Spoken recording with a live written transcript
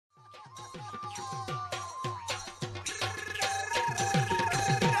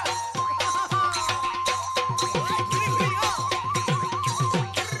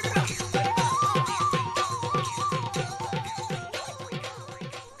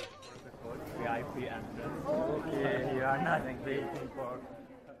VIP entrance. Okay. You are not waiting for.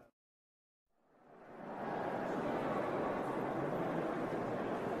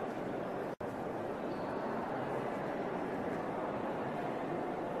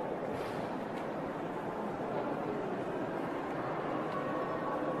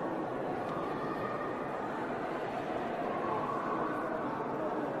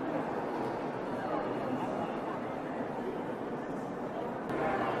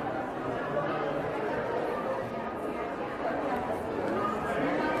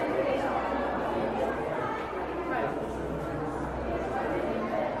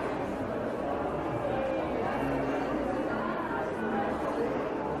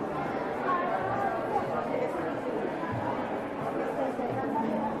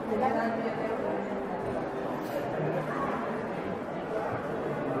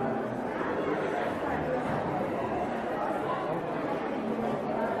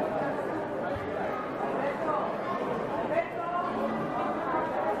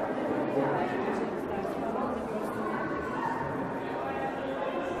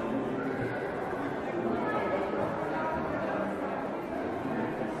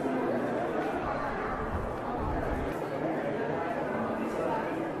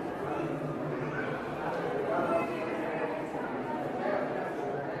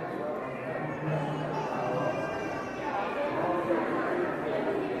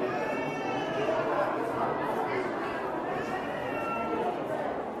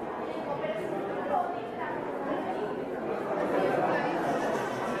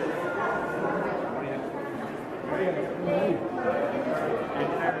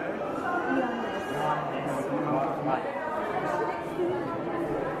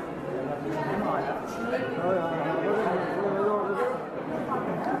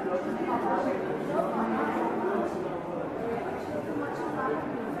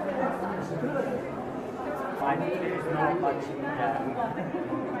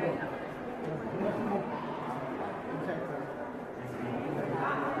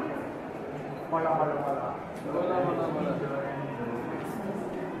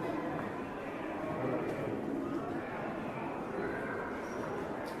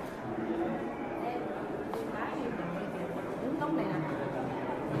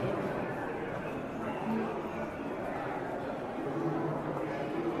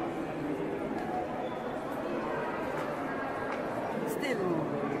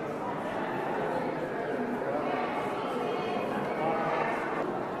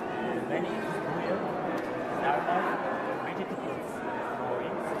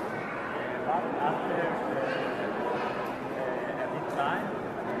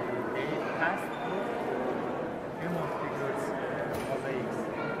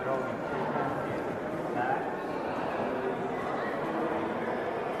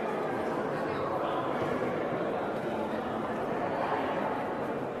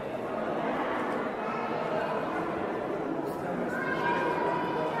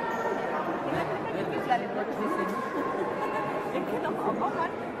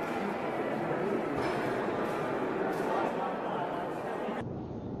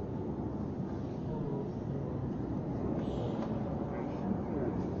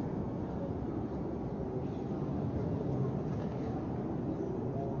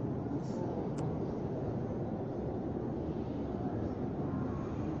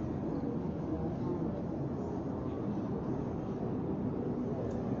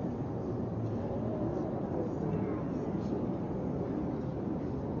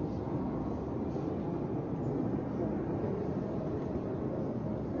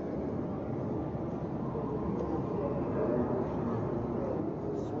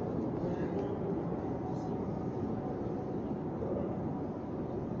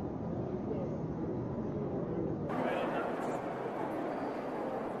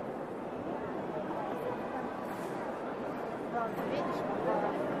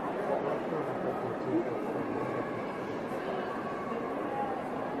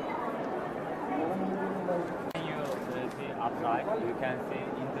 You can see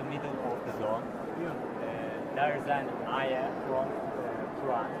in the middle of the zone there is an eye from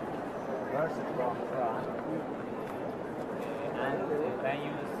front, Bursa from front, and when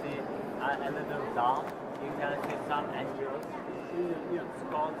you see a little down, you can see some angels. It's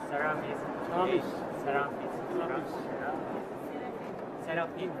called seraphim.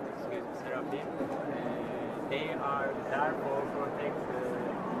 Seraphim. They are there for protect the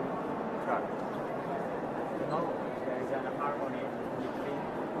truck. You know, there is an harmony between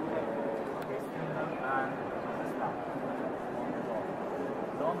Christendom and Islam.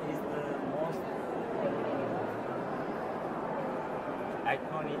 Islam is the most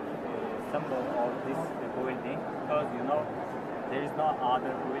iconic symbol of this building, because you know there is no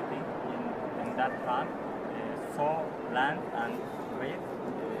other building in that time. So land and weight,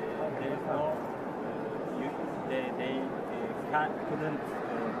 there is no they couldn't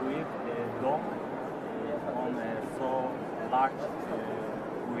build a dome on a so large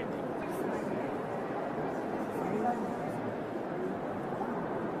building.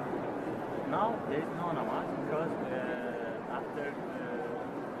 Now there is no namaz, because after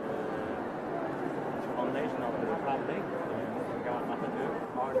foundation of the republic, Atatürk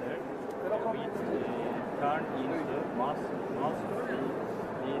ordered we turn into mosque.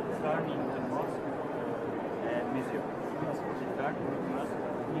 We turn into mosque museum. We turn mosque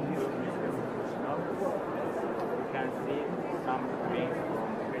into museum. Now you can see some rings from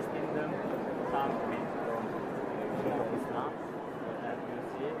Christendom, some rings from Islam. As you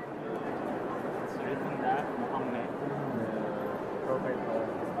see, it's written that Muhammad, Prophet of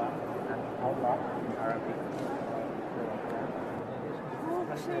Islam, and Allah in Arabic.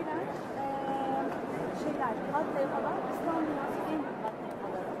 Şeyler, hat levhalar, İslam dünyası en büyük hat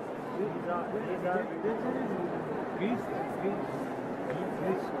levhaları. Greece.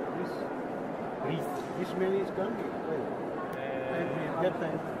 This man is country. That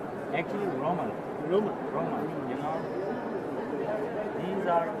time. Actually Roman. You know, these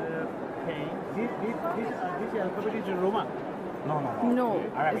are the paint. This alphabet is Roman. No,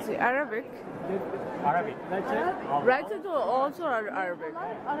 Arabic. it's Arabic. Arabic. That's it. Right, it also are Arabic.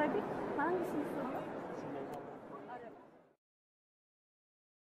 Arabik hangisini soruyor?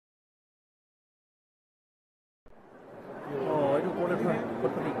 Oh, I don't want to.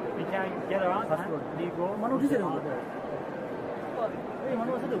 We can get around and we go to the other.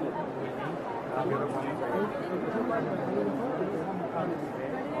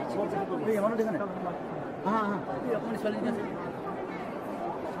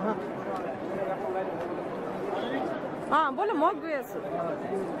 हाँ बोले मग गए sir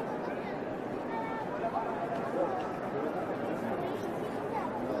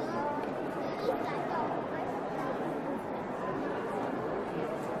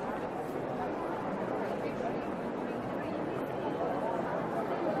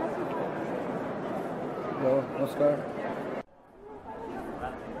Hello, Oscar.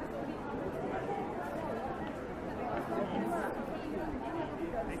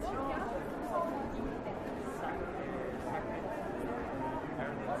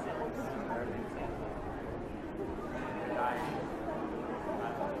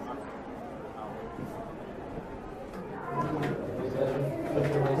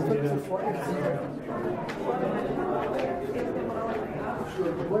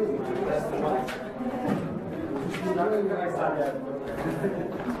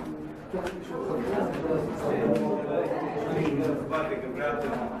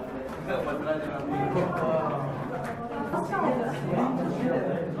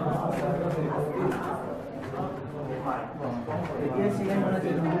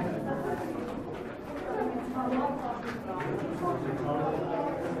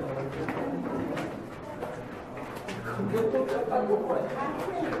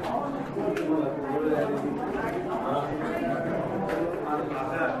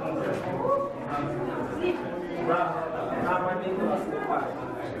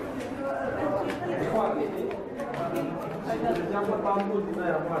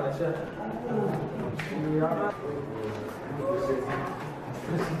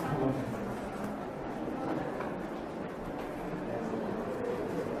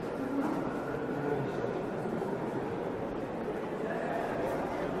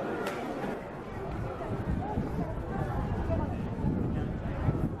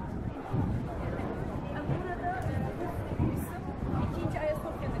 İkinci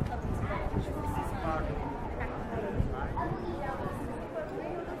Ayasofya'nın kapısı.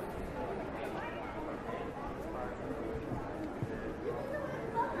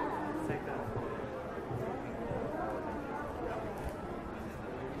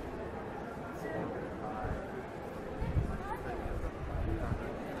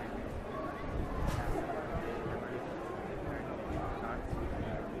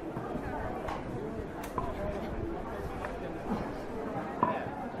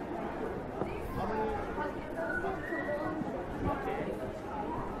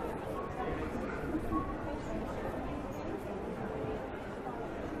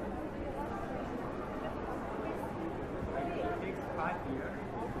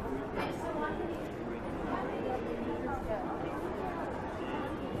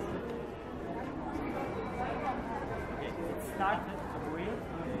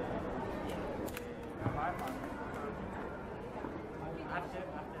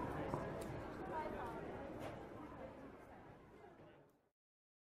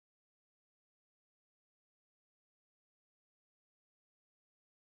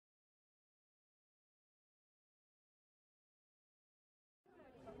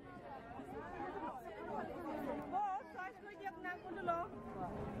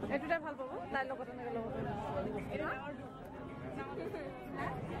 এটোটা ভাল পাবো তাই লগত এনেকে লগত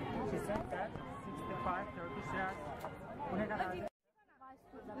She said that 65 Turkish lira.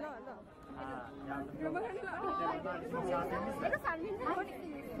 No.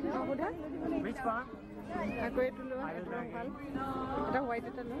 Which one? আকৌ এইটো লোৱা এইটো ৰং ভাল এটা হোৱাইট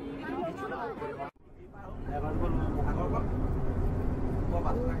এটা লোৱা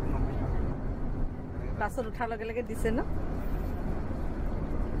বাছত উঠাৰ লগে লগে দিছে ন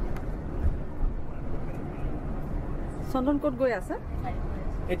চন্দন ক'ত গৈ আছে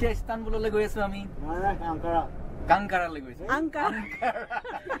এতিয়া ইস্তানবুললৈ গৈ আছো আমি কাংকাৰালৈ গৈছো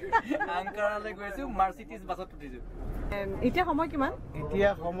আংকাৰালৈ গৈছো মাৰ্চিডিজ বাছত উঠিছো এতিয়া সময় কিমান এতিয়া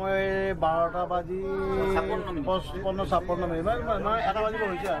সময় 12টা বাজি 56 মিনিট মানে এটা বাজিব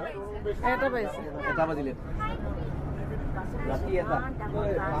হৈছে আৰু এটা বাজিলে ৰাতি এটা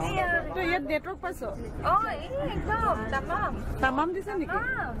তো ইয়াত নেটৱৰ্ক পাইছো একদম তামাম দিছে নেকি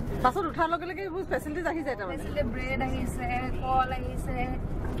বাছত উঠাৰ লগে লগে এইবোৰ ফেচিলিটিজ আহি যায় তাৰমানে ব্ৰেড আহিছে কল আহিছে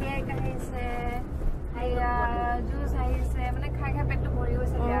কেক আহিছে জুচ আহিছে মানে খাই খাই পেটটো ভৰি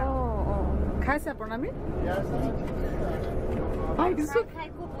গৈছে খাইছে প্ৰণামী খাই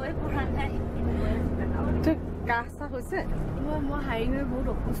খুব বৈ পৰা নাই কাহ চাহ হৈছে মই হাৰি হৈ বহুত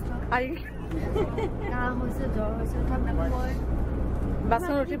অসুস্থ কাহ হৈছে জ্বৰ হৈছে মই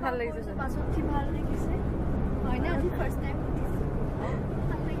বাছত উঠি ভাল লাগিছে বাছত উঠি ভাল লাগিছে হয় না আজি ফাৰ্ষ্ট টাইম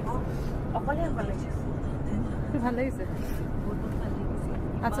অকলে ভাল লাগিছে ভাল লাগিছে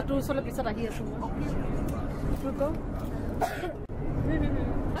আচ্ছা তোৰ ওচৰলৈ পিছত আহি আছো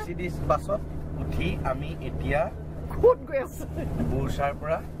মাৰ্চিডিজ বাছত উঠি আমি এতিয়া ক'ত গৈ আছো বুৰছাৰ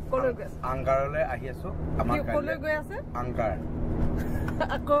পৰা ক'লৈ গৈ আছে আংকাৰলৈ আহি আছো আমাৰ ক'লৈ গৈ আছে আংকাৰ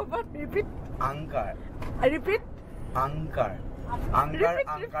আকৌ এবাৰ ৰিপিট আংকাৰ ৰিপিট আংকাৰ আংকাৰ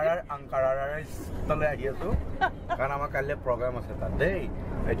আংকাৰাৰ স্থললৈ আহি আছো কাৰণ আমাৰ কাইলৈ প্ৰগ্ৰাম আছে তাত দেই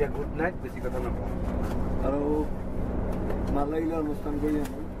এতিয়া গুড নাইট বেছি কথা নকওঁ আৰু ভাল লাগিলে অনুষ্ঠান কৰি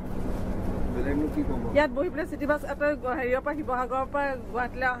আছো বেলেগনো কি ক'ব ইয়াত বহি পেলাই চিটি বাছ এটা হেৰিয়ৰ পৰা শিৱসাগৰৰ পৰা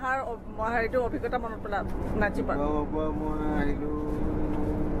গুৱাহাটীলৈ অহাৰ হেৰিটো অভিজ্ঞতা মনত পেলাই নাচি পাৰ পৰা মই আহিলো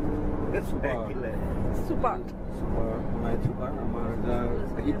চুপাৰ আমাৰ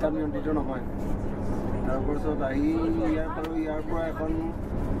শীতান নিয়ন্ত্ৰিত নহয় তাৰপিছত আহি ইয়াৰ পৰা এখন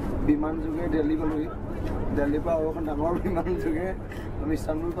বিমান যোগে দিল্লী পালোহি দিল্লীৰ পৰা আৰু এখন ডাঙৰ বিমান যোগে আমি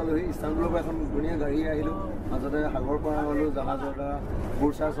ইস্তানবুল পালোহি ইস্তানবুলৰ পৰা এখন ধুনীয়া গাড়ী আহিলোঁ মাজতে সাগৰ পৰা গ'লোঁ জাহাজৰ দ্বাৰা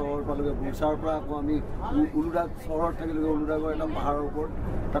বুৰছা চহৰ পালোগৈ বুৰছাৰ পৰা আকৌ আমি উলুদাক চহৰত থাকিলোগৈ উলুদাকৰ একদম পাহাৰৰ ওপৰত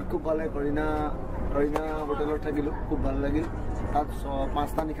তাত খুব ভাল লাগে কৰীনা হোটেলত থাকিলোঁ খুব ভাল লাগিল তাত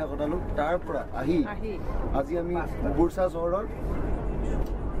 5টা নিশা কটালোঁ তাৰ পৰা আহি আজি আমি বুৰছা চহৰত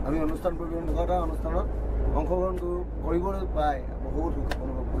আমি অনুষ্ঠান পৰিৱেশন থকা এটা অনুষ্ঠানত অংশগ্ৰহণ কৰিবলৈ পাই বহুত সুখ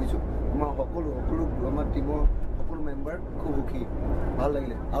অনুভৱ কৰিছোঁ আমাৰ সকলো আমাৰ টীমৰ সকলো মেম্বাৰ খুব সুখী ভাল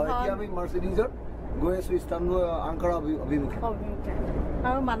লাগিলে আৰু এতিয়া আমি মাৰ্চিডিজত গৈ আছোঁ ইস্তানবুল আংকাৰা অভিমুখে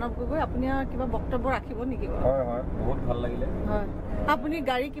আৰু মানৱ গগৈ আপুনি কিবা বক্তব্য ৰাখিব নেকি হয় বহুত ভাল লাগিলে হয় আপুনি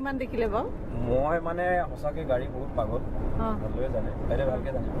গাড়ী কিমান দেখিলে বাৰু মই মানে সঁচাকৈ গাড়ী বহুত পাগল ভালদৰে জানে তাইলে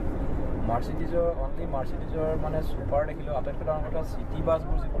ভালকৈ জানিব মাৰ্চিডিজৰ মানে ছুপাৰ দেখিলোঁ আটাইতকৈ ডাঙৰ কথা চিটি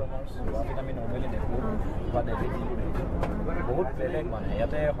বাছবোৰ যিবোৰ আমাৰ গুৱাহাটীত আমি নৰ্মেলি দেখোঁ বা দিল্লীত যিবোৰ দেখিছোঁ বহুত বেলেগ মানে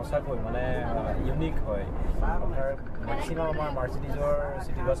ইয়াতে সঁচাকৈ মানে ইউনিক হয় আপোনাৰ মেক্সিমাম আমাৰ মাৰ্চিডিজৰ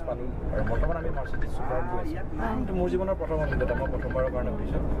চিটি বাছ পালোঁ আৰু বৰ্তমান আমি মাৰ্চিডিজ ছুপাৰত গৈ আছোঁ কিন্তু মোৰ জীৱনৰ প্ৰথম অভিজ্ঞতা মই প্ৰথমবাৰৰ কাৰণে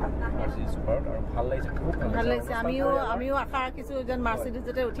উঠিছোঁ মাৰ্চিডিজ ছুপাৰত আৰু ভাল লাগিছে খুব ভাল লাগিছে আমিও আশা ৰাখিছোঁ যেন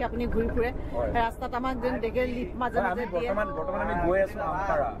মাৰ্চিডিজতে উঠি আপুনি ঘূৰি ফুৰে ৰাস্তাত আমাক যেন দেখে লিফ্ট মাজে মাজে বৰ্তমান আমি গৈ আছোঁ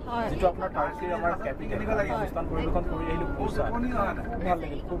আংকাৰা যিটো আপোনাৰ টাৰ্কিৰ আমাৰ কেপিটেল অনুষ্ঠান পৰিৱেশন কৰি আহিলোঁ বুৰছা খুব ভাল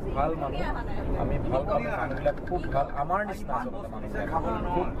লাগিল খুব ভাল মানুহ আমি ভাল পালোঁ মানুহবিলাক খুব ভাল আমাৰ নিচিনা আচলতে মানুহবিলাক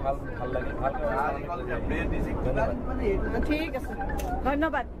খুব ভাল লাগিল ভালকৈ ধন্যবাদ ঠিক আছে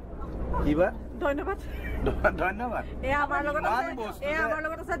ধন্যবাদ ধন্যবাদ এয়া আমাৰ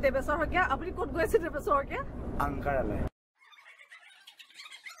লগত আছে দেৱেশ্বৰ শইকীয়া আপুনি ক'ত গৈ আছে দেৱেশ্বৰ শইকীয়া আংকাৰালৈ